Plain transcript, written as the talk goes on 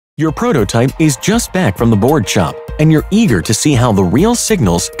Your prototype is just back from the board shop, and you're eager to see how the real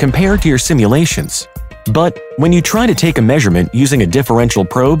signals compare to your simulations. But when you try to take a measurement using a differential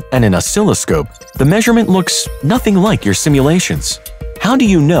probe and an oscilloscope, the measurement looks nothing like your simulations. How do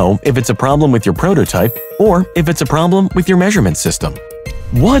you know if it's a problem with your prototype or if it's a problem with your measurement system?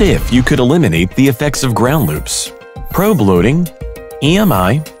 What if you could eliminate the effects of ground loops, probe loading,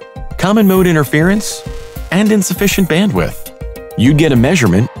 EMI, common mode interference, and insufficient bandwidth? You'd get a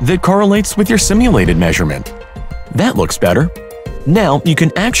measurement that correlates with your simulated measurement. That looks better. Now you can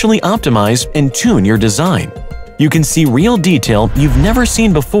actually optimize and tune your design. You can see real detail you've never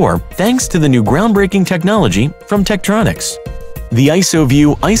seen before thanks to the new groundbreaking technology from Tektronix. The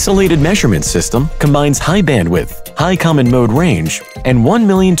IsoVu Isolated Measurement System combines high bandwidth, high common mode range, and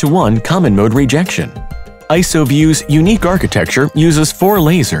 1,000,000-to-1 common mode rejection. IsoVu's unique architecture uses 4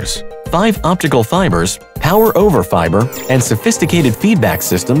 lasers, 5 optical fibers, power over fiber, and sophisticated feedback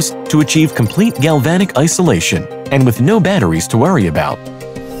systems to achieve complete galvanic isolation and with no batteries to worry about.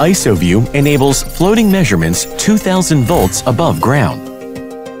 IsoVu enables floating measurements 2,000 volts above ground.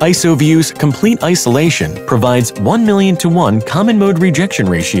 IsoVu's complete isolation provides 1,000,000-to-1 common mode rejection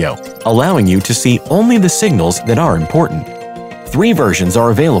ratio, allowing you to see only the signals that are important. 3 versions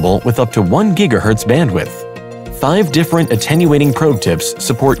are available with up to 1 GHz bandwidth. 5 different attenuating probe tips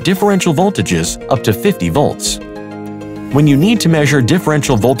support differential voltages up to 50 volts. When you need to measure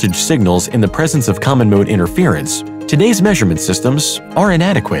differential voltage signals in the presence of common mode interference, today's measurement systems are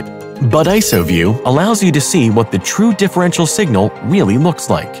inadequate. But IsoVu allows you to see what the true differential signal really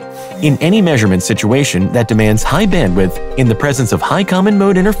looks like. In any measurement situation that demands high bandwidth in the presence of high common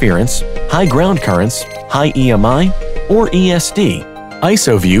mode interference, high ground currents, high EMI, or ESD,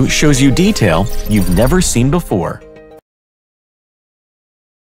 IsoVu shows you detail you've never seen before.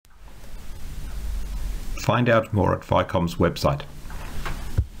 Find out more at Vicom's website.